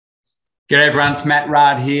G'day everyone, it's Matt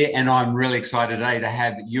Rard here, and I'm really excited today to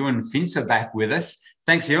have Ewen Finser back with us.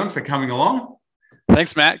 Thanks, Ewen, for coming along.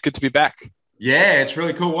 Thanks, Matt. Good to be back. Yeah, it's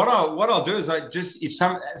really cool. What I'll do is if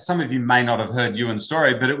some of you may not have heard Ewen's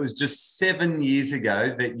story, but it was just 7 years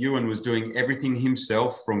ago that Ewen was doing everything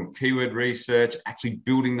himself, from keyword research, actually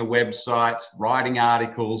building the websites, writing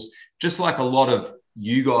articles, just like a lot of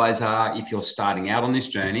you guys are if you're starting out on this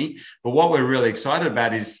journey. But what we're really excited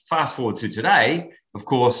about is fast forward to today. Of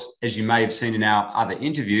course, as you may have seen in our other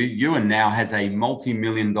interview, Ewen now has a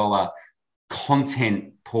multi-million-dollar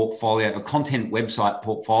content portfolio, a content website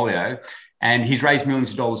portfolio, and he's raised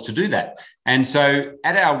millions of dollars to do that. And so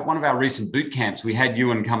at one of our recent boot camps, we had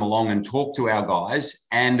Ewen come along and talk to our guys,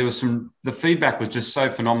 and the feedback was just so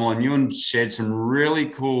phenomenal. And Ewen shared some really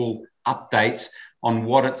cool updates on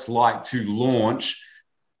what it's like to launch.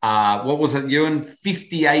 What was it, Ewen?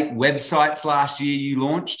 58 websites last year you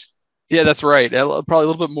launched? Yeah, that's right. Probably a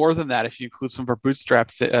little bit more than that if you include some of our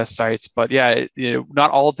bootstrap sites. But yeah,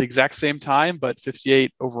 not all at the exact same time, but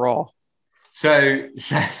 58 overall. So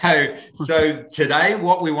today,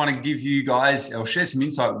 what we want to give you guys, or share some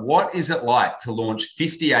insight. What is it like to launch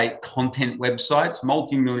 58 content websites?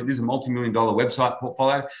 This is a multi-million-dollar website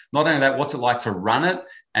portfolio. Not only that, what's it like to run it?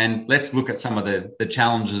 And let's look at some of the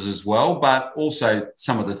challenges as well, but also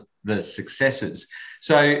some of the successes.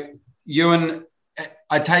 So, Ewen,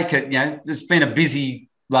 I take it, it's been a busy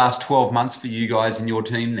last 12 months for you guys and your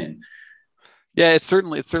team then. Yeah, it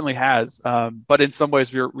certainly has. But in some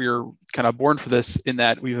ways, we're kind of born for this in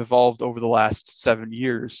that we've evolved over the last 7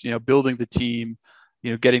 years. Building the team,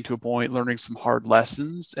 getting to a point, learning some hard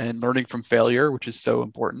lessons, and learning from failure, which is so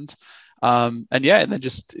important. And then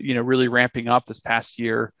just really ramping up this past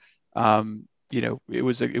year. It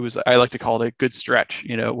was I like to call it a good stretch.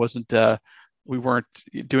 It wasn't. We weren't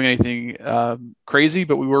doing anything crazy,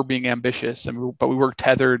 but we were being ambitious, but we were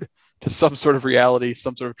tethered to some sort of reality,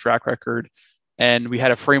 some sort of track record. And we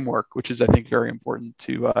had a framework, which is, I think, very important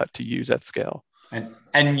to use at scale.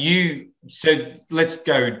 So let's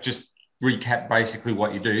go just recap basically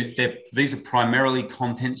what you do. These are primarily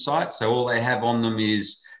content sites. So all they have on them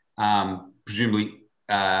is presumably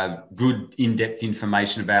good in-depth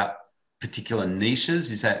information about particular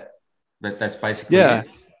niches. Is that's basically it?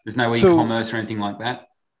 There's no e-commerce or anything like that?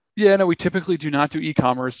 Yeah, no, we typically do not do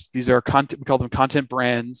e-commerce. These are content, we call them content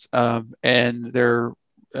brands, and they're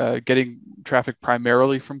getting traffic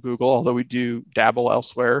primarily from Google, although we do dabble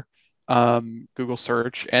elsewhere, Google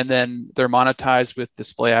search, and then they're monetized with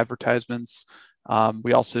display advertisements.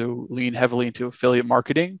 We also lean heavily into affiliate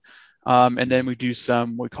marketing, and then we do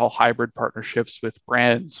some we call hybrid partnerships with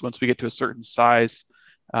brands. Once we get to a certain size,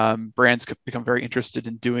 brands become very interested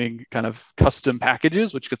in doing kind of custom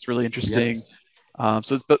packages, which gets really interesting. Yep.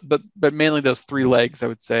 So, but mainly those three legs, I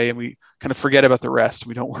would say, and we kind of forget about the rest.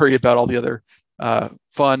 We don't worry about all the other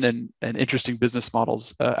fun and interesting business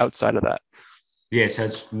models outside of that. Yeah, so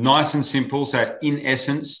it's nice and simple. So in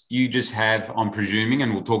essence, you just have, I'm presuming,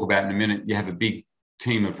 and we'll talk about in a minute, you have a big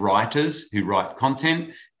team of writers who write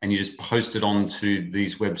content, and you just post it onto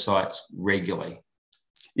these websites regularly.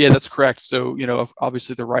 Yeah, that's correct. So,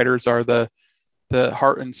 obviously the writers are the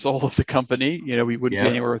heart and soul of the company. We wouldn't be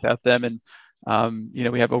anywhere without them. And,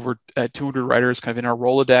 we have over 200 writers kind of in our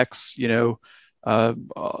Rolodex,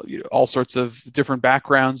 all sorts of different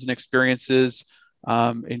backgrounds and experiences.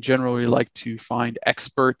 In general, we like to find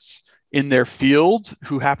experts in their field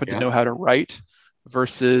who happen to know how to write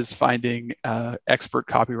versus finding expert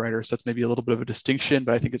copywriters. That's maybe a little bit of a distinction,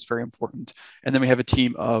 but I think it's very important. And then we have a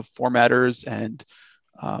team of formatters and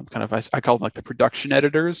I call them like the production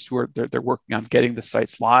editors who they're working on getting the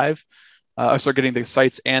sites live. Getting the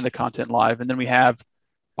sites and the content live. And then we have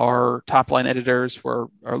our top line editors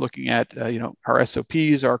who are looking at, our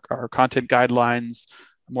SOPs, our content guidelines,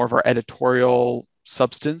 more of our editorial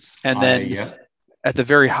substance. And then at the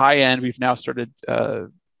very high end, we've now started,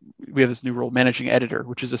 we have this new role, managing editor,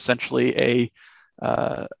 which is essentially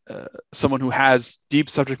someone who has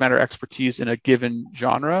deep subject matter expertise in a given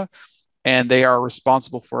genre. And they are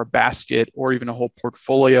responsible for a basket or even a whole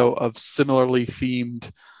portfolio of similarly themed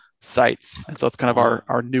sites. And so it's kind of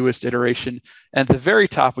our newest iteration. And at the very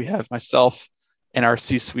top, we have myself and our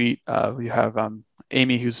C-suite. We have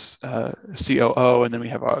Amy, who's COO, and then we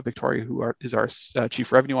have Victoria, who is our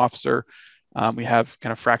Chief Revenue Officer. We have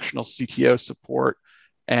kind of fractional CTO support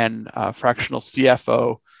and fractional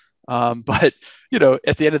CFO. But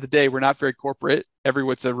at the end of the day, we're not very corporate.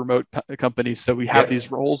 Everyone's a remote company, so we have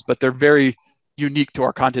these roles, but they're very unique to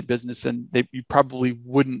our content business, and you probably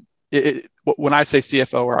wouldn't. When I say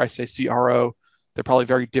CFO or I say CRO, they're probably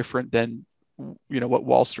very different than what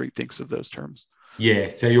Wall Street thinks of those terms. Yeah,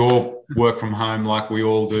 so you all work from home like we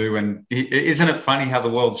all do, and isn't it funny how the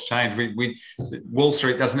world's changed? Wall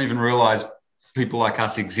Street doesn't even realize people like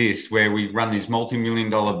us exist, where we run these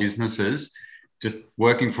multi-million-dollar businesses, just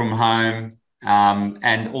working from home,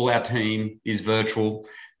 and all our team is virtual.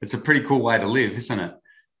 It's a pretty cool way to live, isn't it?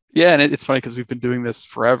 Yeah, and it's funny because we've been doing this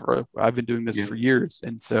forever. I've been doing this Yeah. for years,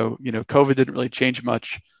 and so COVID didn't really change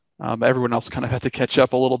much. Everyone else kind of had to catch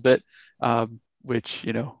up a little bit, which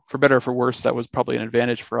for better or for worse, that was probably an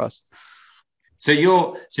advantage for us. So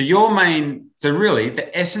really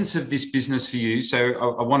the essence of this business for you. So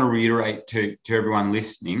I want to reiterate to everyone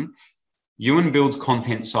listening. Ewen builds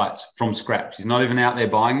content sites from scratch. He's not even out there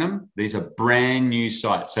buying them. These are brand new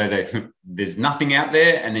sites. So there's nothing out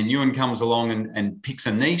there. And then Ewen comes along and picks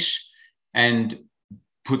a niche and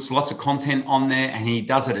puts lots of content on there, and he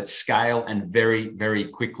does it at scale and very, very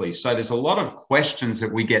quickly. So there's a lot of questions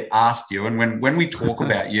that we get asked you. And when we talk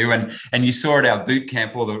about you, and you saw at our boot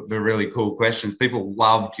camp all the really cool questions, people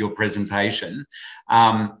loved your presentation.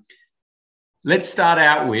 Let's start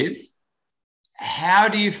out with, how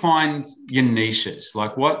do you find your niches?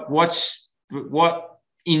 Like what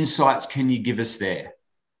insights can you give us there?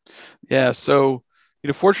 Yeah. So,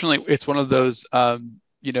 fortunately, it's one of those,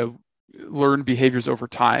 learned behaviors over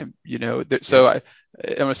time, so I'm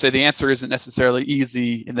going to say the answer isn't necessarily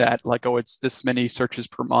easy in that, like, oh, it's this many searches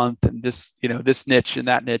per month and this, this niche and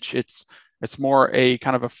that niche. It's more a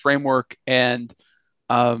kind of a framework and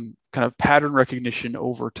kind of pattern recognition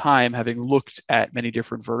over time, having looked at many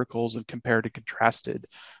different verticals and compared and contrasted.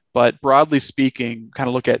 But broadly speaking, kind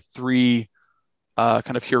of look at three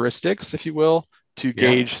kind of heuristics, if you will, to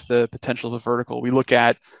gauge the potential of a vertical. We look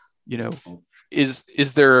at, is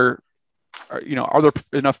there, are there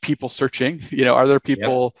enough people searching? Are there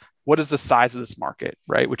people? What is the size of this market,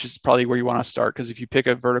 right? Which is probably where you want to start, because if you pick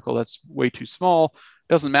a vertical that's way too small, it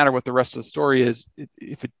doesn't matter what the rest of the story is.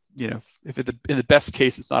 If in the best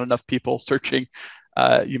case it's not enough people searching,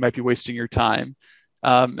 you might be wasting your time.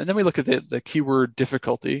 And then we look at the keyword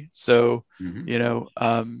difficulty. So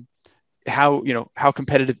how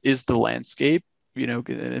competitive is the landscape?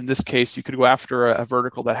 In this case, you could go after a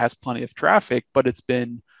vertical that has plenty of traffic, but it's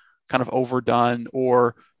been kind of overdone,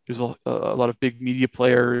 or there's a lot of big media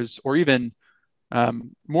players, or even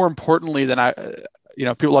more importantly than a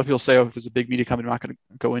lot of people say, oh, if there's a big media company, I'm not going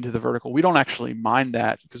to go into the vertical. We don't actually mind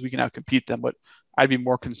that, because we can outcompete them. What I'd be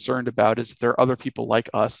more concerned about is if there are other people like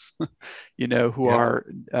us, who are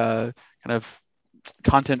kind of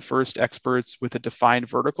content first experts with a defined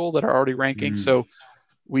vertical that are already ranking. So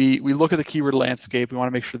we look at the keyword landscape. We want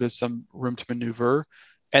to make sure there's some room to maneuver.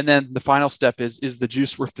 And then the final step is the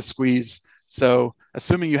juice worth the squeeze? So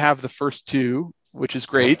assuming you have the first two, which is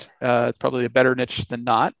great, it's probably a better niche than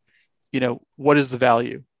not. What is the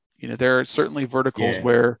value? There are certainly verticals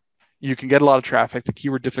where you can get a lot of traffic, the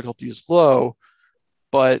keyword difficulty is low,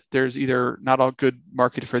 but there's either not a good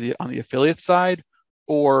market on the affiliate side,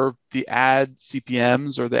 or the ad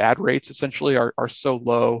CPMs or the ad rates essentially are so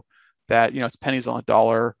low that it's pennies on the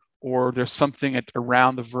dollar, or there's something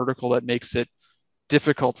around the vertical that makes it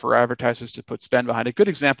difficult for advertisers to put spend behind. A good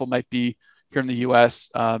example might be here in the US,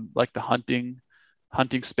 like the hunting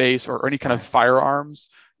space, or any kind of firearms.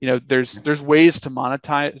 There's ways to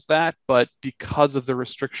monetize that, but because of the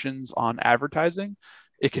restrictions on advertising,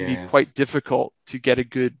 it can be quite difficult to get a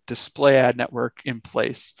good display ad network in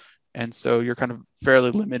place. And so you're kind of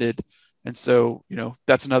fairly limited. And so,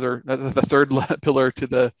 that's the third pillar to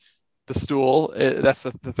the stool. That's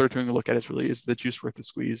the third thing to look at is the juice worth the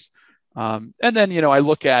squeeze. And then, I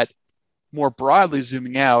look at more broadly,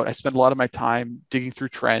 zooming out, I spend a lot of my time digging through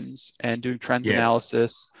trends and doing trends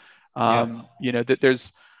analysis. That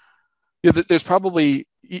there's probably,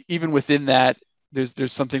 even within that,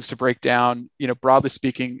 there's some things to break down. Broadly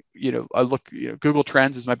speaking, I look, Google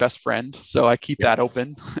Trends is my best friend, so I keep that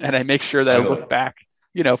open, and I make sure that I look back,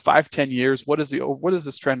 5-10 years. What is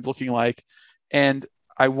this trend looking like? And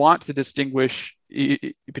I want to distinguish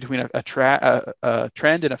between a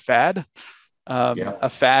trend and a fad. A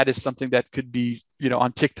fad is something that could be,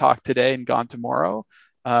 on TikTok today and gone tomorrow.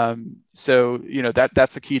 So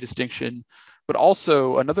that's a key distinction. But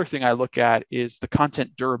also another thing I look at is the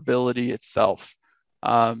content durability itself.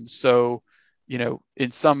 So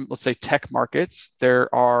in some, let's say, tech markets,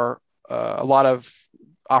 there are a lot of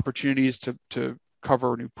opportunities to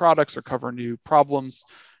cover new products or cover new problems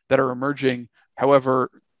that are emerging. However,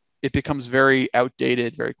 it becomes very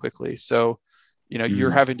outdated very quickly. So,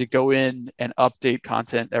 you're having to go in and update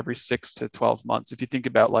content every 6 to 12 months. If you think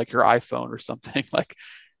about like your iPhone or something, like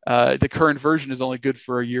the current version is only good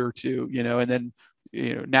for a year or two, and then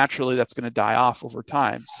naturally that's going to die off over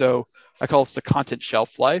time. So I call this the content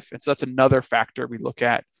shelf life. And so that's another factor we look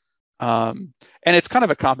at. And it's kind of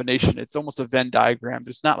a combination. It's almost a Venn diagram.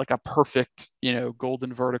 There's not like a perfect,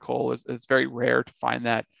 golden vertical. It's very rare to find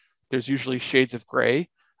that. There's usually shades of gray.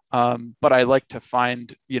 But I like to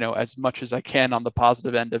find, as much as I can on the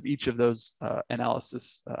positive end of each of those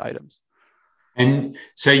analysis items. And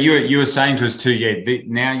so you were saying to us too,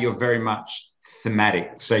 now you're very much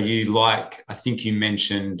thematic. So I think you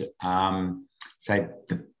mentioned, say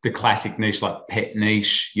the classic niche, like pet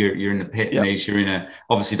niche. You're in the pet niche. You're in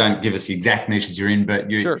obviously don't give us the exact niches you're in, but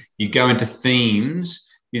you go into themes.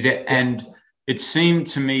 And it seemed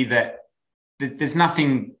to me that there's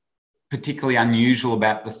nothing particularly unusual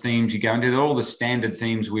about the themes you go into. They're all the standard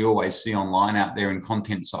themes we always see online out there in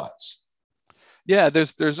content sites. Yeah,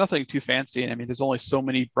 there's nothing too fancy. And I mean, there's only so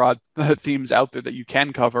many broad themes out there that you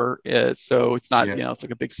can cover. So it's not, it's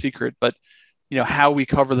like a big secret, but how we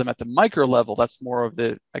cover them at the micro level, that's more of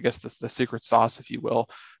the secret sauce, if you will,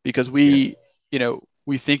 because we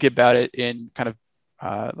think about it in kind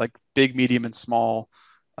of like big, medium, and small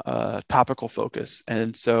topical focus.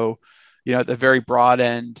 And so, at the very broad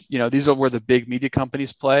end, these are where the big media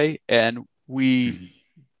companies play, and we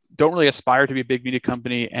don't really aspire to be a big media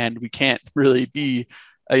company, and we can't really be,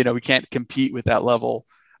 we can't compete with that level.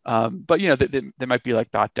 But they might be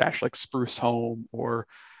like Dotdash, like Spruce Home, or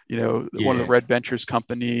one of the Red Ventures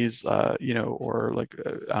companies, or like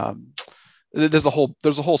there's a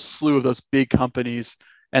whole slew of those big companies,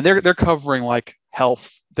 and they're covering like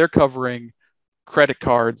health, they're covering credit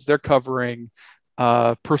cards, they're covering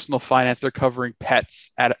personal finance, they're covering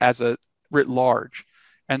pets as a writ large.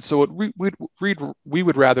 And so what we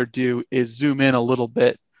would rather do is zoom in a little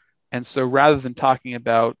bit. And so rather than talking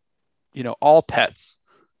about, all pets,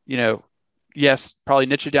 yes, probably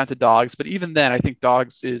niche it down to dogs, but even then I think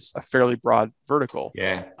dogs is a fairly broad vertical.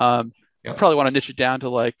 Yeah. You probably want to niche it down to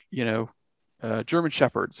like, German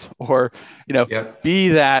Shepherds, or, be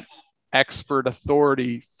that expert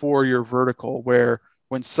authority for your vertical, where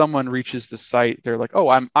when someone reaches the site, they're like, oh,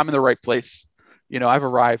 I'm in the right place. I've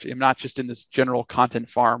arrived. I'm not just in this general content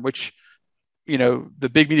farm, which, the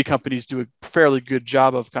big media companies do a fairly good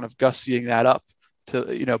job of kind of gussying that up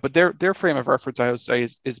to, but their frame of reference, I always say,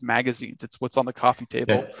 is magazines. It's what's on the coffee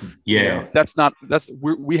table. We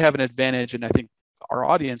have an advantage. And I think our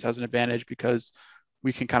audience has an advantage because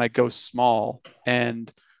we can kind of go small,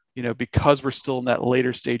 and, because we're still in that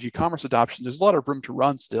later stage e-commerce adoption, there's a lot of room to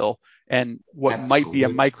run still. And what might be a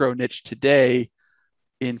micro niche today,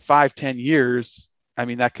 in 5-10 years, I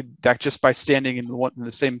mean, that just by standing in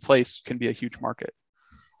the same place can be a huge market.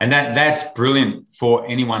 And that's brilliant for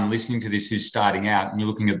anyone listening to this who's starting out and you're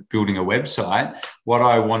looking at building a website. What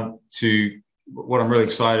I'm really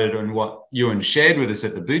excited, and what Ewen shared with us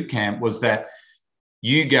at the bootcamp, was that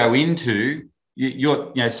you go into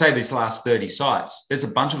say these last 30 sites, there's a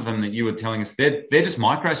bunch of them that you were telling us they're just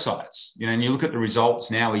micro sites, and you look at the results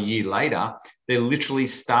now a year later, they're literally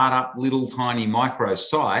startup little tiny micro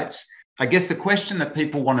sites. I guess the question that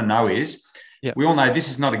people want to know is, we all know this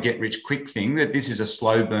is not a get rich quick thing, that this is a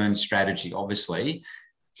slow burn strategy, obviously.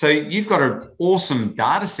 So you've got an awesome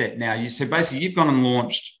data set now. You said basically you've gone and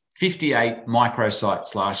launched 58 micro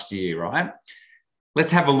sites last year, right?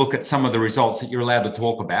 Let's have a look at some of the results that you're allowed to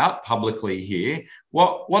talk about publicly here.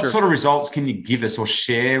 What sort of results can you give us or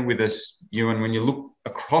share with us, Ewen, when you look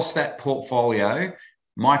across that portfolio,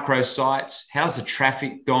 micro sites, how's the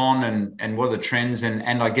traffic gone, and what are the trends,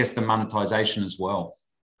 and I guess the monetization as well?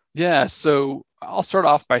 Yeah, so I'll start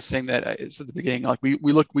off by saying that it's at the beginning, like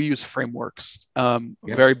we use frameworks.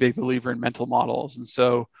 Very big believer in mental models. And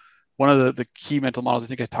so one of the key mental models I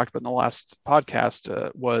think I talked about in the last podcast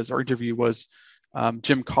interview was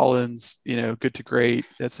Jim Collins, Good to Great.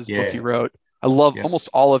 That's his book he wrote. I love almost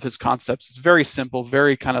all of his concepts. It's very simple,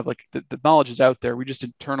 very kind of like the knowledge is out there. We just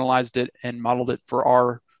internalized it and modeled it for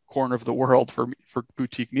our corner of the world for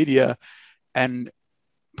boutique media, and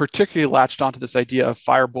particularly latched onto this idea of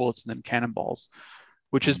fire bullets and then cannonballs,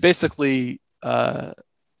 which is basically a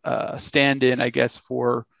stand-in, I guess,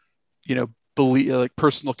 for, belief, like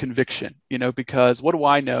personal conviction, because what do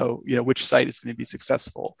I know, which site is going to be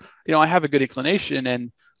successful? I have a good inclination.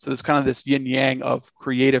 And so there's kind of this yin yang of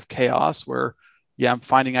creative chaos where, I'm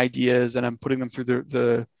finding ideas and I'm putting them through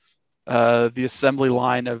the assembly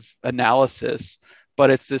line of analysis. But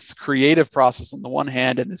it's this creative process on the one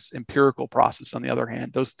hand and this empirical process on the other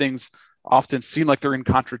hand. Those things often seem like they're in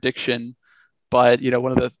contradiction. But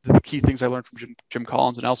one of the key things I learned from Jim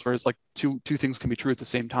Collins and elsewhere is like two things can be true at the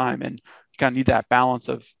same time, and you kind of need that balance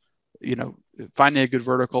of finding a good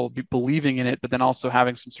vertical, believing in it, but then also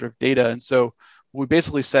having some sort of data. And so what we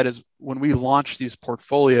basically said is when we launch these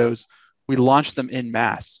portfolios, we launch them in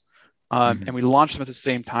mass. And we launch them at the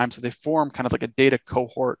same time. So they form kind of like a data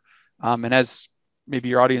cohort. And as maybe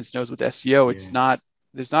your audience knows with SEO,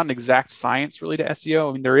 there's not an exact science really to SEO.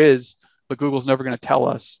 I mean, there is, but Google's never going to tell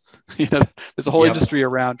us. There's a whole industry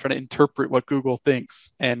around trying to interpret what Google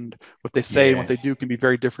thinks, and what they say and what they do can be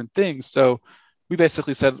very different things. So we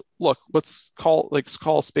basically said, look, let's call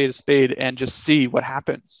a spade and just see what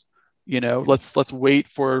happens. Let's wait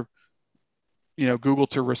for Google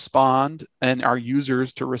to respond and our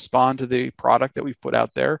users to respond to the product that we've put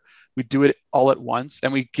out there. We do it all at once,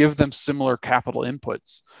 and we give them similar capital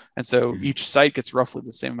inputs. And so each site gets roughly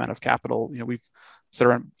the same amount of capital. We've set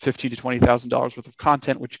around $15,000 to $20,000 worth of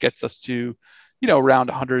content, which gets us to, around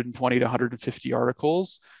 120 to 150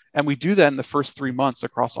 articles. And we do that in the first 3 months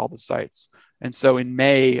across all the sites. And so in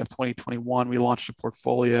May of 2021, we launched a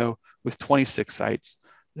portfolio with 26 sites.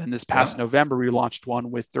 Then this past November, we launched one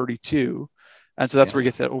with 32. And so that's where we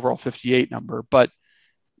get that overall 58 number. But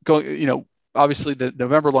obviously the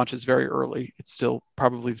November launch is very early. It's still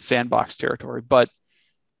probably the sandbox territory. But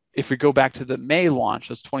if we go back to the May launch,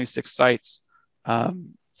 those 26 sites,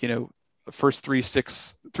 the first 3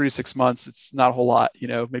 to 6 months, it's not a whole lot,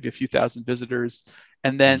 maybe a few thousand visitors.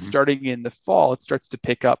 And then starting in the fall, it starts to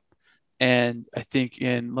pick up. And I think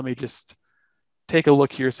let me just take a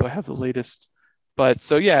look here so I have the latest. But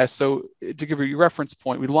so to give you a reference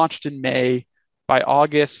point, we launched in May. By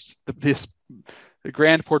August, the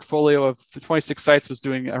grand portfolio of the 26 sites was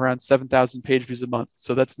doing around 7,000 page views a month.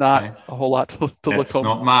 So that's not a whole lot to look over. That's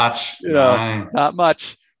not much. Not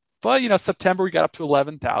much. But, September, we got up to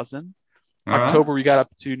 11,000. October, we got up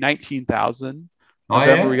to 19,000.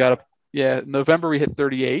 November, we hit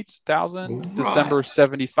 38,000. December,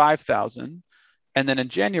 75,000. And then in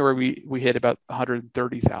January, we hit about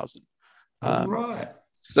 130,000. Right.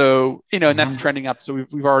 So, and that's trending up. So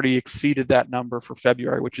we've already exceeded that number for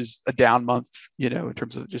February, which is a down month, in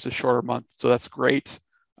terms of just a shorter month. So that's great.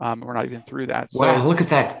 We're not even through that. Wow, look at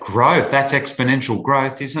that growth. That's exponential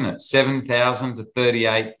growth, isn't it? 7,000 to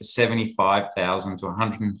 38 to 75,000 to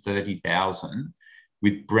 130,000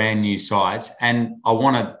 with brand new sites. And I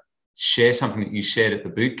want to share something that you shared at the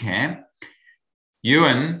boot camp.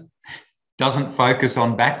 Ewen doesn't focus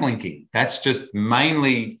on backlinking. That's just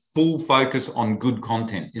mainly full focus on good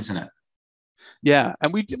content, isn't it? Yeah,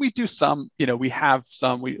 and we do some, we have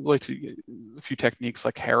some, we like to a few techniques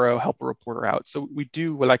like Haro, help a reporter out. So we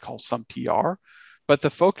do what I call some PR, but the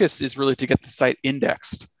focus is really to get the site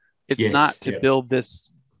indexed. It's not to build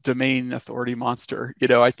this domain authority monster.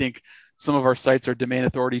 I think some of our sites are domain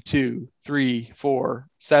authority 2, 3, 4,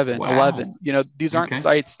 7, 11. These aren't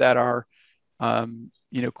sites that are,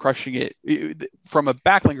 crushing it. From a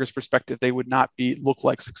backlinker's perspective, they would not look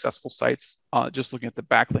like successful sites just looking at the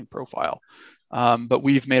backlink profile. But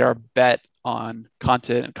we've made our bet on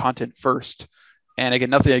content and content first. And again,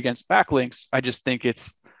 nothing against backlinks. I just think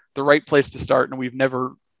it's the right place to start. And we've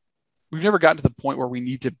never gotten to the point where we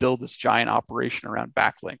need to build this giant operation around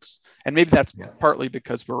backlinks. And maybe that's partly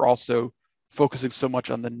because we're also focusing so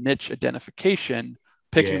much on the niche identification,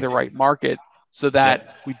 picking the right market, so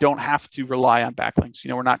that we don't have to rely on backlinks.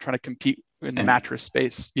 We're not trying to compete in the mattress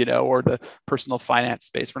space, or the personal finance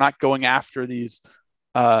space. We're not going after these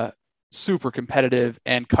super competitive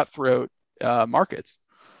and cutthroat markets.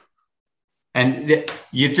 And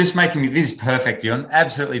you're just making me, this is perfect, Ewan,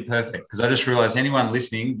 absolutely perfect. Because I just realized anyone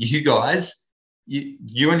listening, you guys,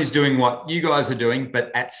 Ewan is doing what you guys are doing, but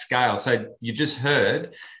at scale. So you just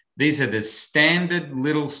heard, these are the standard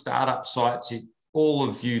little startup sites all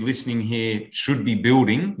of you listening here should be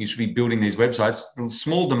building. You should be building these websites.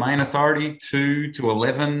 Small domain authority, 2 to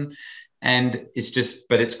 11. And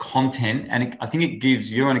but it's content. And I think it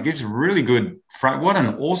gives you, and it gives a really good, what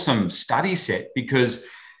an awesome study set, because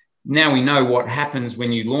now we know what happens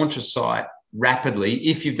when you launch a site rapidly.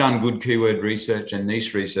 If you've done good keyword research and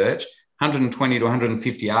niche research, 120 to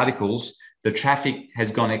 150 articles, the traffic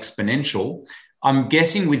has gone exponential. I'm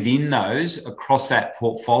guessing within those, across that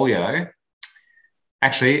portfolio,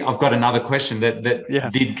 actually, I've got another question that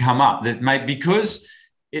did come up because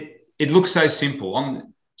it looks so simple.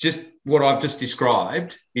 Just what I've just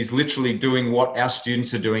described is literally doing what our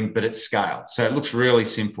students are doing, but at scale. So it looks really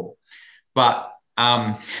simple. But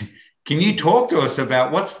can you talk to us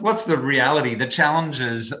about what's the reality, the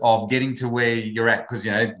challenges of getting to where you're at? Because,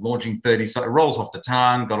 launching 30 sites, it rolls off the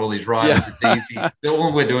tongue, got all these writers, it's easy.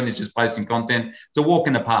 All we're doing is just posting content. It's a walk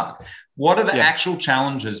in the park. What are the actual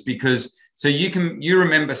challenges? Because you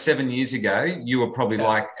remember 7 years ago, you were probably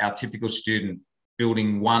like our typical student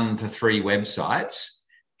building 1 to 3 websites.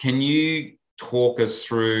 Can you talk us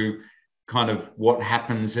through kind of what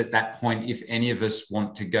happens at that point if any of us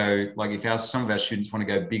want to go, like if some of our students want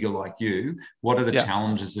to go bigger like you, what are the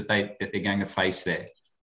challenges that they're going to face there?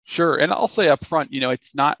 Sure. And I'll say up front,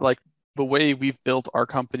 it's not like the way we've built our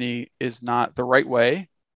company is not the right way.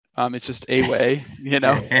 It's just a way,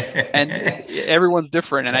 and everyone's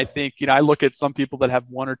different. And I think, I look at some people that have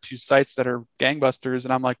one or two sites that are gangbusters,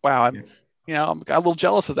 and I'm like, wow, I'm a little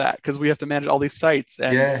jealous of that because we have to manage all these sites.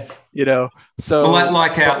 And, so. Well,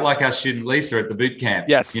 like our student Lisa at the boot camp.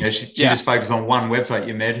 Yes. She just focused on one website.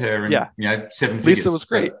 You met her and, 7 figures. Lisa was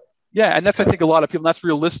great. Yeah. And that's, I think a lot of people, that's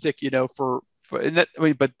realistic, and that,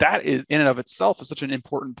 but that is in and of itself is such an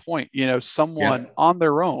important point, someone on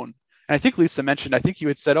their own. And I think Lisa mentioned, I think you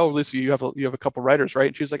had said, "Oh, Lisa, you have a couple writers, right?"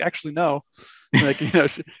 And she was like, "Actually, no." Like, she's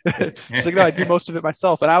like, "No, I do most of it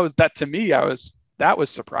myself." And that was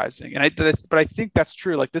surprising. But I think that's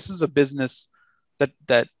true. Like, this is a business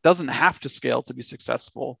that doesn't have to scale to be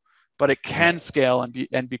successful, but it can scale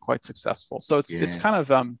and be quite successful. So it's kind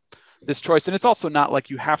of this choice, and it's also not like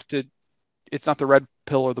you have to. It's not the red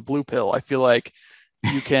pill or the blue pill. I feel like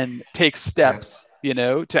you can take steps,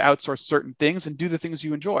 to outsource certain things and do the things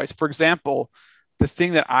you enjoy. For example, the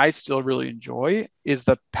thing that I still really enjoy is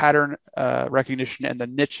the pattern recognition and the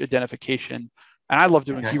niche identification. And I love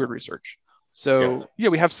doing keyword research. So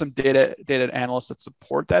we have some data analysts that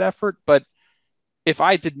support that effort, but if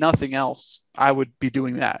I did nothing else, I would be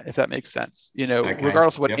doing that, if that makes sense.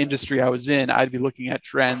 Regardless of what industry I was in, I'd be looking at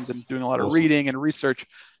trends and doing a lot of reading and research.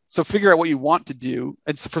 So figure out what you want to do.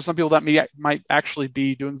 And so for some people that might actually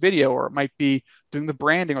be doing video, or it might be doing the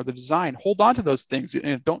branding or the design. Hold on to those things. I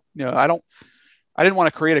didn't want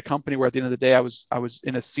to create a company where at the end of the day, I was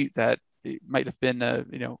in a seat that it might have been,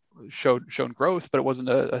 shown growth, but it wasn't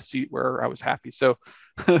a seat where I was happy. So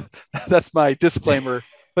that's my disclaimer.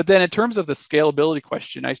 But then in terms of the scalability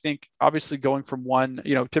question, I think obviously going from one,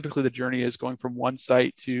 typically the journey is going from one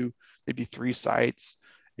site to maybe 3 sites.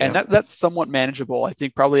 And that's somewhat manageable. I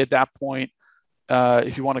think probably at that point,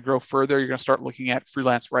 if you want to grow further, you're going to start looking at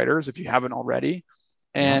freelance writers if you haven't already.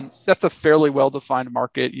 And that's a fairly well-defined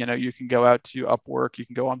market. You can go out to Upwork, you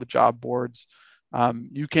can go on the job boards.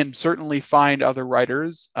 You can certainly find other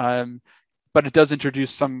writers, but it does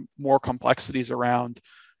introduce some more complexities around,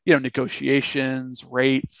 negotiations,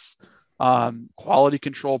 rates, quality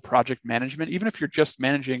control, project management. Even if you're just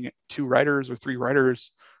managing 2 writers or 3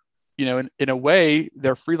 writers, in a way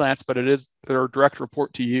they're freelance, but they're a direct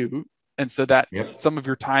report to you. And so that some of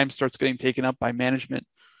your time starts getting taken up by management.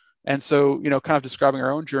 And so, kind of describing our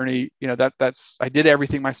own journey, I did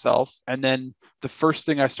everything myself. And then the first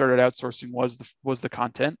thing I started outsourcing was the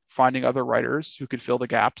content, finding other writers who could fill the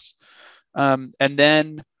gaps. And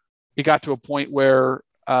then it got to a point where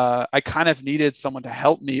I kind of needed someone to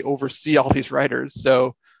help me oversee all these writers.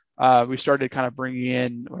 So we started kind of bringing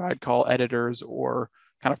in what I'd call editors or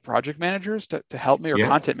kind of project managers to help me, or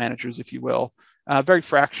content managers, if you will, very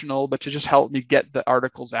fractional, but to just help me get the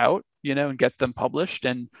articles out, and get them published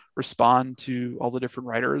and respond to all the different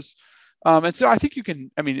writers. And so I think you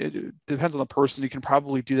can, it depends on the person. You can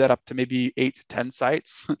probably do that up to maybe 8 to 10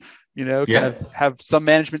 sites, kind of have some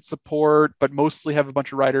management support, but mostly have a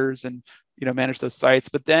bunch of writers and, manage those sites.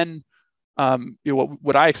 But then,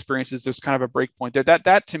 what I experienced is there's kind of a break point there.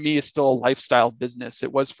 That to me is still a lifestyle business.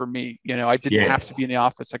 It was for me. I didn't have to be in the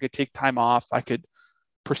office. I could take time off. I could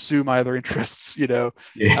pursue my other interests.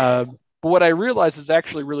 But what I realized is I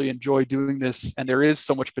actually really enjoy doing this, and there is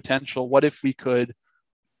so much potential. What if we could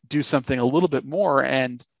do something a little bit more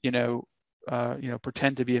and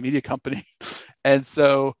pretend to be a media company? And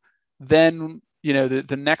so then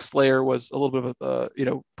the next layer was a little bit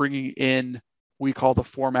of bringing in, we call the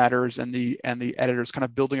formatters and the editors, kind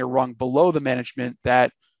of building a rung below the management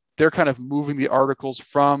that they're kind of moving the articles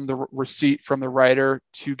from the receipt from the writer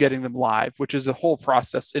to getting them live, which is a whole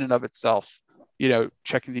process in and of itself.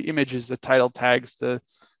 Checking the images, the title tags, the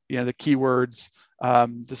keywords,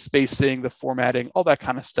 the spacing, the formatting, all that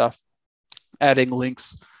kind of stuff, adding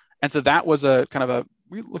links. And so that was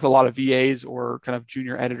we look at a lot of VAs or kind of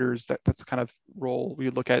junior editors. That's the kind of role we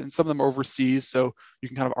would look at. And some of them are overseas, so you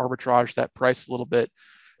can kind of arbitrage that price a little bit.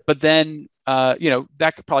 But then,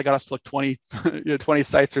 that probably got us to like 20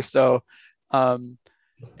 sites or so.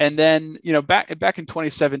 And then, back in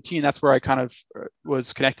 2017, that's where I kind of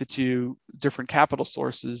was connected to different capital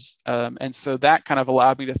sources. And so that kind of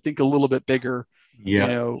allowed me to think a little bit bigger.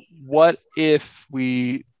 What if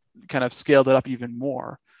we kind of scaled it up even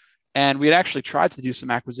more? And we had actually tried to do some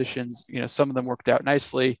acquisitions. Some of them worked out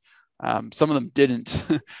nicely. Some of them didn't.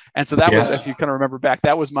 And so that was, if you kind of remember back,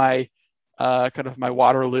 that was my kind of my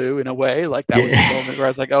Waterloo in a way. Like that was the moment where I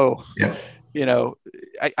was like, oh, you know,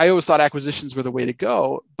 I always thought acquisitions were the way to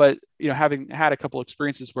go, but, you know, having had a couple of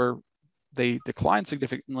experiences where they declined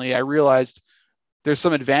significantly, I realized there's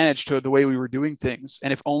some advantage to the way we were doing things.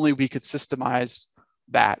 And if only we could systemize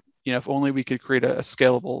that, you know, if only we could create a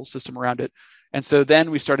scalable system around it. And so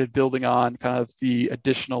then we started building on kind of the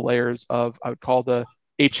additional layers of, I would call the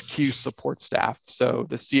HQ support staff. So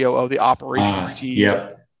the COO, the operations team,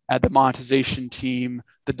 the monetization team,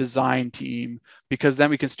 the design team, because then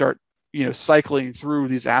we can start, you know, cycling through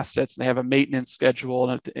these assets, and they have a maintenance schedule.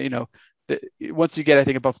 And, you know, once you get, I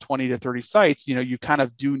think, above 20 to 30 sites, you know, you kind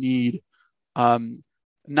of do need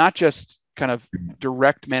not just kind of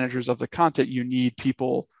direct managers of the content, you need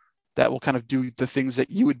people that will kind of do the things that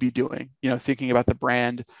you would be doing, you know, thinking about the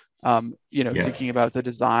brand, you know, thinking about the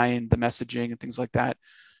design, the messaging, and things like that.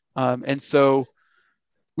 And so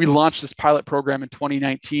we launched this pilot program in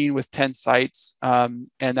 2019 with 10 sites. And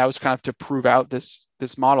that was kind of to prove out this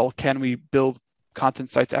model. Can we build content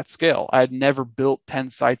sites at scale? I had never built 10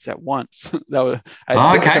 sites at once. I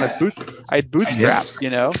had bootstrapped, you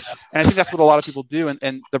know, and I think that's what a lot of people do.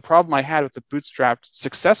 And the problem I had with the bootstrapped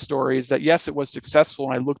success story is that, yes, it was successful,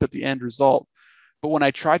 and I looked at the end result, but when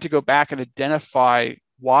I tried to go back and identify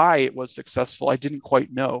why it was successful, I didn't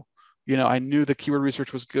quite know. You know, I knew the keyword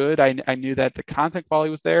research was good. I knew that the content quality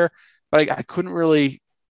was there, but I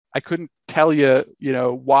couldn't tell you, you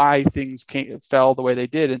know, why things fell the way they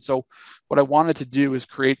did. And so what I wanted to do is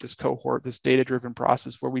create this cohort, this data-driven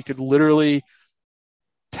process where we could literally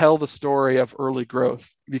tell the story of early growth.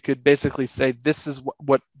 We could basically say, this is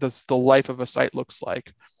what the life of a site looks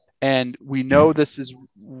like. And we know this is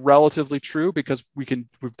relatively true because we've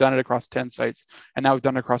done it across 10 sites, and now we've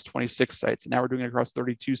done it across 26 sites, and now we're doing it across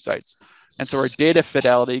 32 sites. And so our data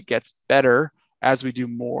fidelity gets better as we do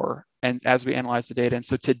more and as we analyze the data. And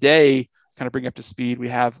so today, kind of bring up to speed, we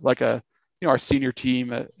have like our senior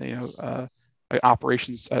team,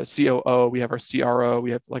 operations COO, we have our CRO,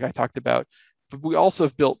 we have, like I talked about, but we also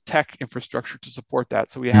have built tech infrastructure to support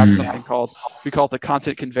that. So we have something we call it the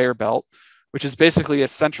content conveyor belt, which is basically a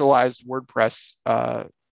centralized WordPress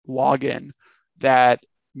login that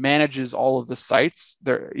manages all of the sites,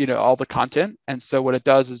 all the content. And so what it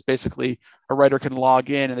does is basically a writer can log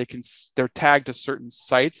in, and they're tagged to certain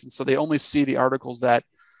sites. And so they only see the articles that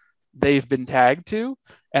they've been tagged to,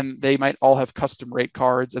 and they might all have custom rate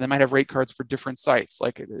cards, and they might have rate cards for different sites.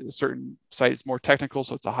 Like a certain site is more technical,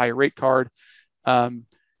 so it's a higher rate card.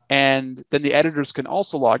 And then the editors can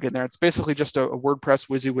also log in there. It's basically just a WordPress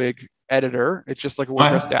WYSIWYG editor. It's just like a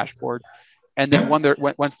WordPress dashboard. And then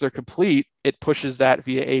once they're complete, it pushes that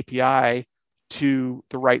via API to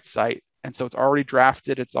the right site. And so it's already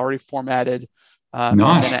drafted, it's already formatted. And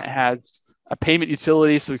then it has a payment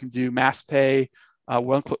utility, so we can do mass pay,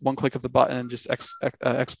 one click of the button, and just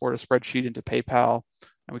export a spreadsheet into PayPal.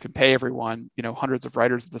 And we can pay everyone, you know, hundreds of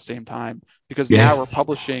writers at the same time, because now we're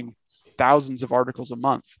publishing thousands of articles a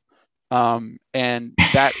month. And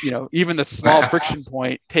that, you know, even the small friction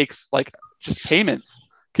point takes, like, just payment.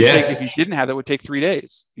 If you didn't have that, would take 3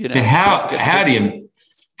 days. You know, how do you?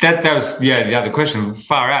 That was the other question.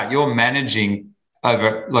 Far out, you're managing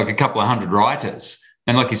over like a couple of hundred writers,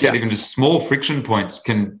 and like you said, even just small friction points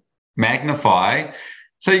can magnify.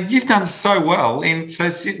 So you've done so well, and so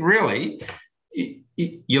really,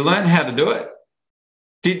 you learn how to do it.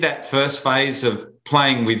 Did that first phase of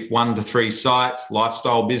playing with 1 to 3 sites,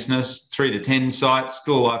 lifestyle business, 3 to 10 sites,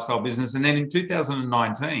 still a lifestyle business. And then in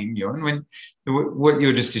 2019, Ewen, when what you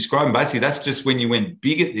were just describing, basically, that's just when you went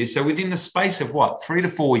big at this. So within the space of 3 to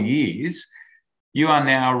 4 years, you are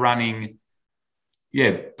now running,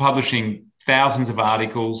 publishing thousands of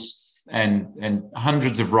articles and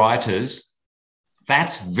hundreds of writers.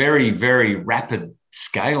 That's very, very rapid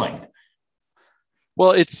scaling.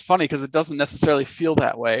 Well, it's funny because it doesn't necessarily feel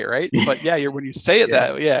that way, right? But when you say it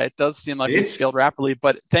it does seem like we've scaled rapidly.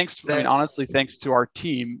 But honestly, thanks to our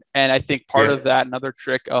team. And I think part of that, another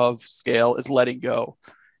trick of scale, is letting go.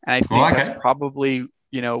 And I think that's probably,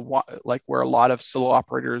 like where a lot of solo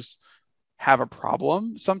operators have a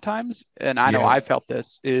problem sometimes. And I know I felt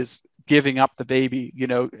this, is giving up the baby,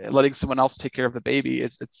 letting someone else take care of the baby.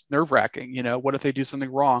 It's nerve-wracking. What if they do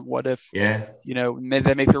something wrong? What if, maybe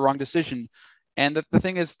they make the wrong decision? And the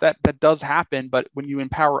thing is that does happen, but when you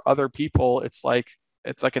empower other people, it's like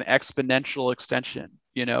an exponential extension.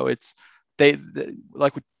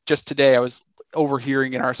 Like just today, I was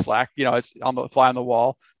overhearing in our Slack. I was on the fly on the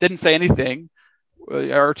wall, didn't say anything.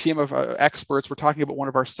 Our team of experts were talking about one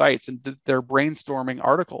of our sites, and they're brainstorming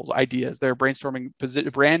articles, ideas. They're brainstorming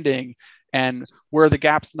branding and where are the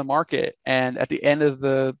gaps in the market. And at the end of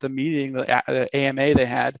the meeting, the AMA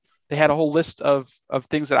they had a whole list of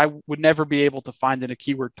things that I would never be able to find in a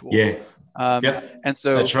keyword tool. Yep. And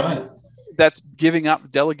so That's right. that's giving up,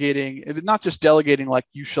 delegating, not just delegating like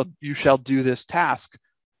you shall do this task,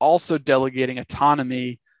 also delegating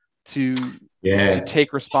autonomy to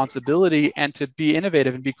take responsibility and to be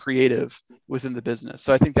innovative and be creative within the business.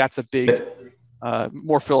 So I think that's a big,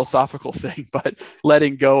 more philosophical thing, but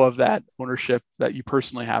letting go of that ownership that you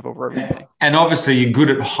personally have over everything. And obviously you're good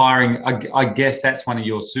at hiring. I guess that's one of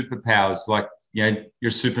your superpowers. Like, you're a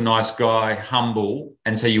super nice guy, humble.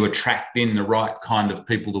 And so you attract in the right kind of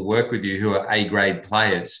people to work with you who are A-grade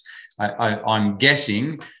players. I'm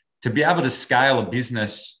guessing to be able to scale a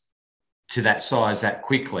business to that size that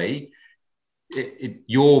quickly,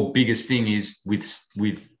 your biggest thing is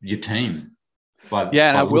with your team.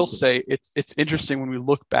 And I will say it's interesting when we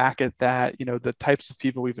look back at that, the types of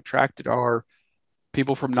people we've attracted are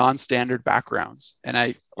people from non-standard backgrounds.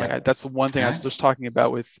 And that's the one thing I was just talking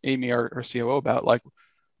about with Amy, our COO, about like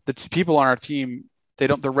the people on our team,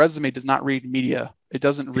 their resume does not read media. It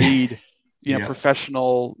doesn't read,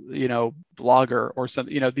 professional, blogger or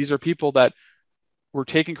something. These are people that we're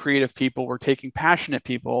taking creative people, we're taking passionate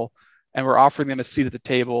people, and we're offering them a seat at the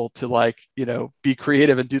table to be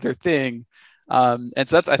creative and do their thing. And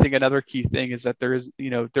so that's, I think, another key thing is that there's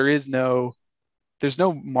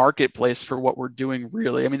no marketplace for what we're doing,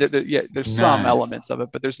 really. I mean, there's some elements of it,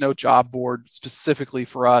 but there's no job board specifically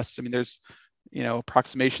for us. I mean, there's,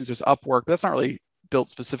 approximations, there's Upwork, but that's not really built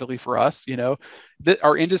specifically for us.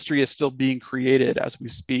 Our industry is still being created as we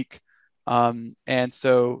speak. And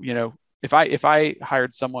so, if I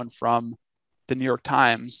hired someone from the New York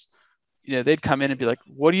Times, they'd come in and be like,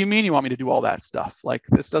 what do you mean you want me to do all that stuff? Like,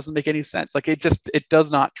 this doesn't make any sense. Like, it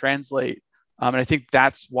does not translate. And I think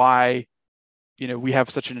that's why, we have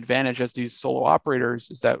such an advantage as these solo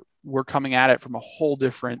operators, is that we're coming at it from a whole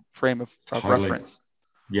different frame of reference.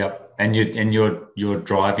 Yep. And you're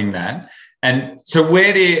driving that. And so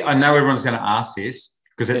I know everyone's going to ask this,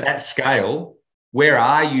 because at that scale, where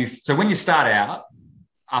are you? So when you start out,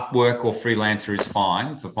 Upwork or freelancer is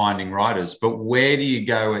fine for finding writers, but where do you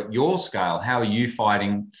go at your scale? How are you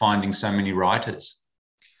finding so many writers?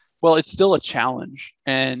 Well, it's still a challenge,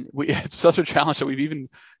 and it's such a challenge that we've even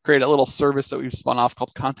created a little service that we've spun off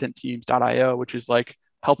called contentteams.io, which is like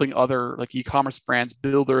helping other like e-commerce brands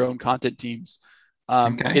build their own content teams.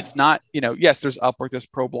 It's not, yes, there's Upwork, there's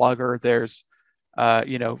ProBlogger, there's,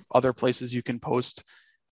 other places you can post.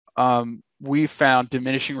 We found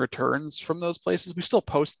diminishing returns from those places. We still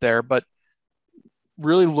post there, but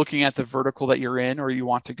really looking at the vertical that you're in or you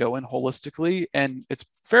want to go in holistically. And it's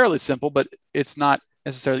fairly simple, but it's not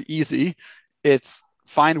necessarily easy. It's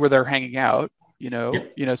find where they're hanging out.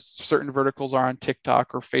 Certain verticals are on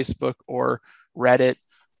TikTok or Facebook or Reddit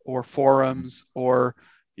or forums, or,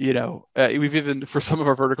 we've even, for some of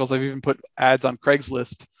our verticals, I've even put ads on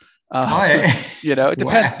Craigslist. It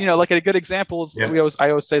depends. Wow. Like a good example is I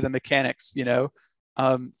always say the mechanics.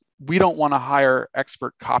 We don't want to hire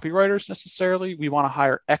expert copywriters necessarily. We want to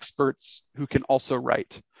hire experts who can also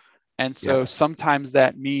write. And so sometimes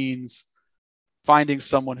that means finding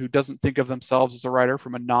someone who doesn't think of themselves as a writer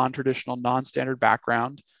from a non-traditional, non-standard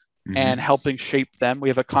background, and helping shape them.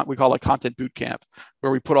 We call it content boot camp,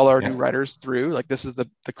 where we put all our new writers through. Like, this is the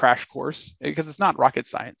crash course, because it's not rocket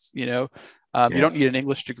science. You don't need an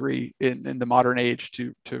English degree in the modern age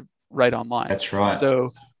to write online. That's right. So,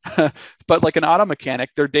 but like an auto mechanic,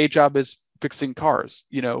 their day job is fixing cars.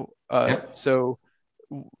 So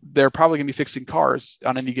they're probably going to be fixing cars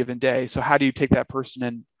on any given day. So how do you take that person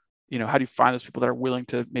and how do you find those people that are willing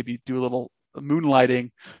to maybe do a little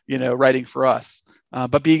moonlighting, writing for us,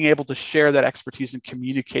 but being able to share that expertise and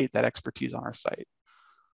communicate that expertise on our site.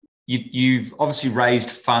 You've obviously raised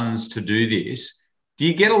funds to do this. Do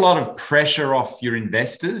you get a lot of pressure off your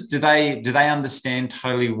investors? Do they understand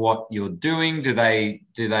totally what you're doing? Do they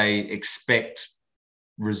expect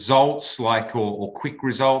results or quick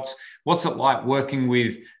results? What's it like working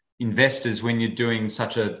with investors when you're doing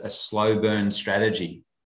such a slow burn strategy?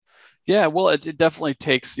 Yeah, well, it definitely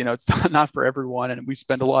takes, it's not for everyone. And we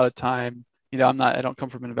spend a lot of time, I don't come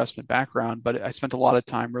from an investment background, but I spent a lot of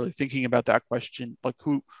time really thinking about that question, like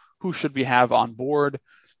who should we have on board?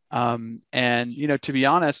 And, to be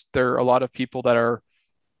honest, there are a lot of people that are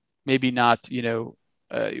maybe not,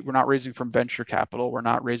 we're not raising from venture capital. We're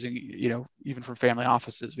not raising, even from family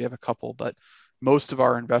offices. We have a couple, but most of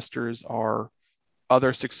our investors are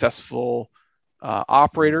other successful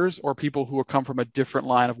operators or people who come from a different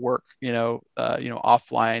line of work,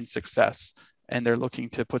 offline success, and they're looking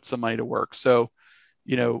to put some money to work. So,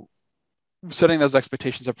 setting those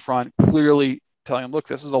expectations up front, clearly telling them, look,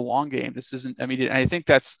 this is a long game. This isn't immediate. And I think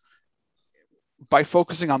that's by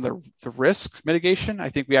focusing on the risk mitigation, I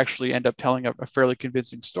think we actually end up telling a fairly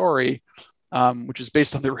convincing story, which is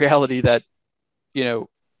based on the reality that,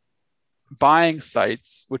 buying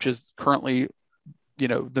sites, which is currently,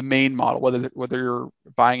 the main model, whether you're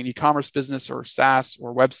buying an e-commerce business or SaaS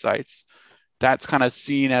or websites, that's kind of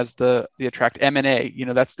seen as the attract M&A.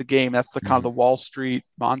 That's the game. That's the kind of the Wall Street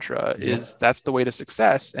mantra, is that's the way to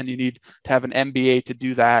success. And you need to have an MBA to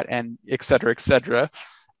do that, and et cetera, et cetera.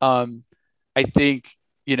 I think,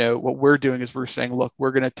 what we're doing is we're saying, look,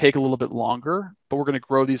 we're going to take a little bit longer, but we're going to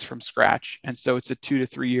grow these from scratch. And so it's a 2 to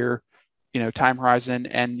 3 year, time horizon,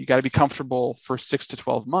 and you got to be comfortable for 6 to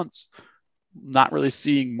 12 months, not really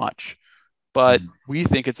seeing much, but we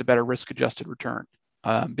think it's a better risk adjusted return.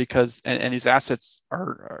 Because these assets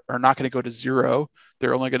are not going to go to zero.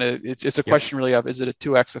 They're only going to, it's a question really of, is it a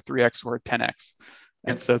 2x, a 3x, or a 10x?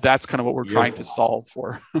 And so that's kind of what we're trying to solve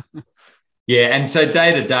for. Yeah. And so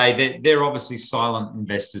day to day, they're obviously silent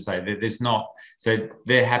investors. There's not, so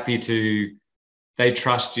they're happy to, they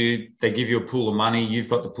trust you, they give you a pool of money, you've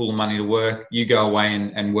got the pool of money to work, you go away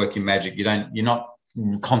and work your magic. You're not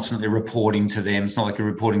constantly reporting to them. It's not like you're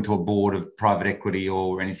reporting to a board of private equity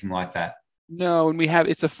or anything like that. No, and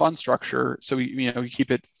it's a fund structure, so we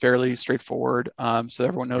keep it fairly straightforward, so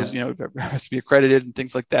everyone knows, it has to be accredited and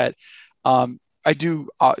things like that. I do,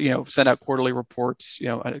 send out quarterly reports,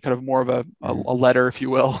 kind of more of a letter, if you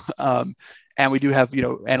will, and we do have,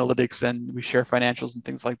 analytics, and we share financials and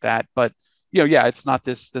things like that. But it's not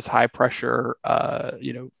this high pressure,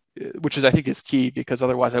 which is, I think, is key, because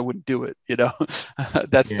otherwise I wouldn't do it.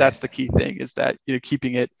 That's the key thing, is that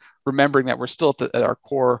keeping it, remembering that we're still at our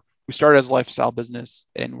core. We started as a lifestyle business,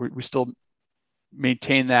 and we still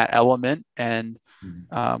maintain that element, and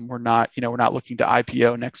we're not looking to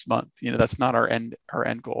IPO next month. That's not our end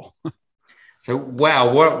goal. So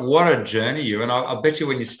wow, what a journey, you. And I bet you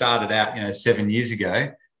when you started out, 7 years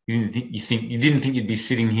ago, you didn't think you'd be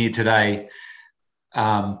sitting here today,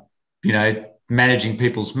 managing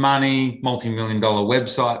people's money, multi-million-dollar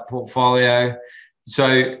website portfolio.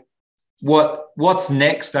 So what's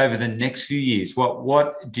next over the next few years?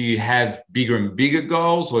 What do you have, bigger and bigger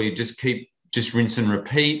goals, or you just rinse and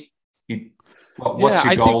repeat? What's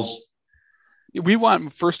your goals? We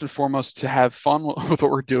want, first and foremost, to have fun with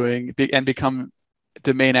what we're doing and become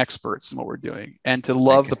domain experts in what we're doing, and to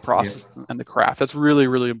love the process and the craft. That's really,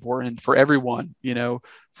 really important for everyone,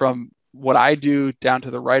 from what I do down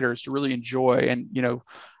to the writers, to really enjoy. And,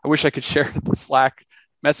 I wish I could share the Slack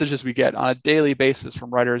messages we get on a daily basis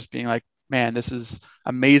from writers being like, man, this is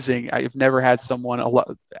amazing. I've never had someone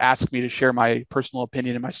ask me to share my personal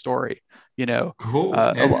opinion in my story. Cool.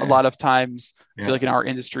 A lot of times I feel like in our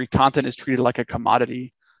industry, content is treated like a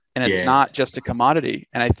commodity, and it's not just a commodity.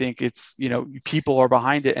 And I think it's, people are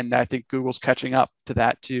behind it. And I think Google's catching up to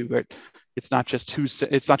that too, but it's not just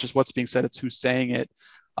what's being said, it's who's saying it.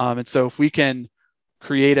 And so if we can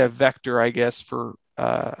create a vector, I guess, for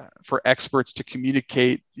experts to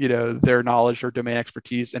communicate, their knowledge or domain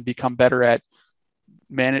expertise, and become better at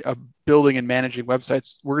building and managing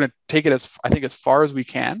websites, we're going to take it as far as we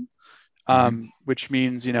can. Which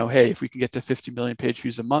means, hey, if we can get to 50 million page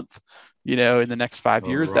views a month, in the next 5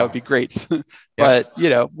 years, that would be great. But,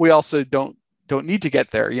 we also don't need to get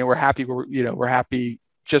there. We're happy. We're happy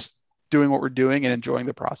just doing what we're doing and enjoying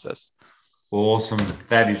the process. Awesome.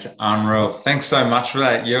 That is unreal. Thanks so much for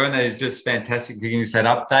that, Ewen. It is just fantastic to give us that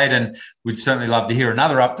update. And we'd certainly love to hear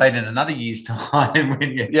another update in another year's time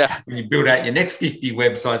when you build out your next 50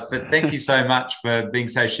 websites. But thank you so much for being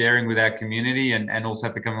so sharing with our community, and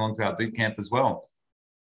also for coming along to our bootcamp as well.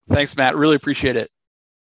 Thanks, Matt. Really appreciate it.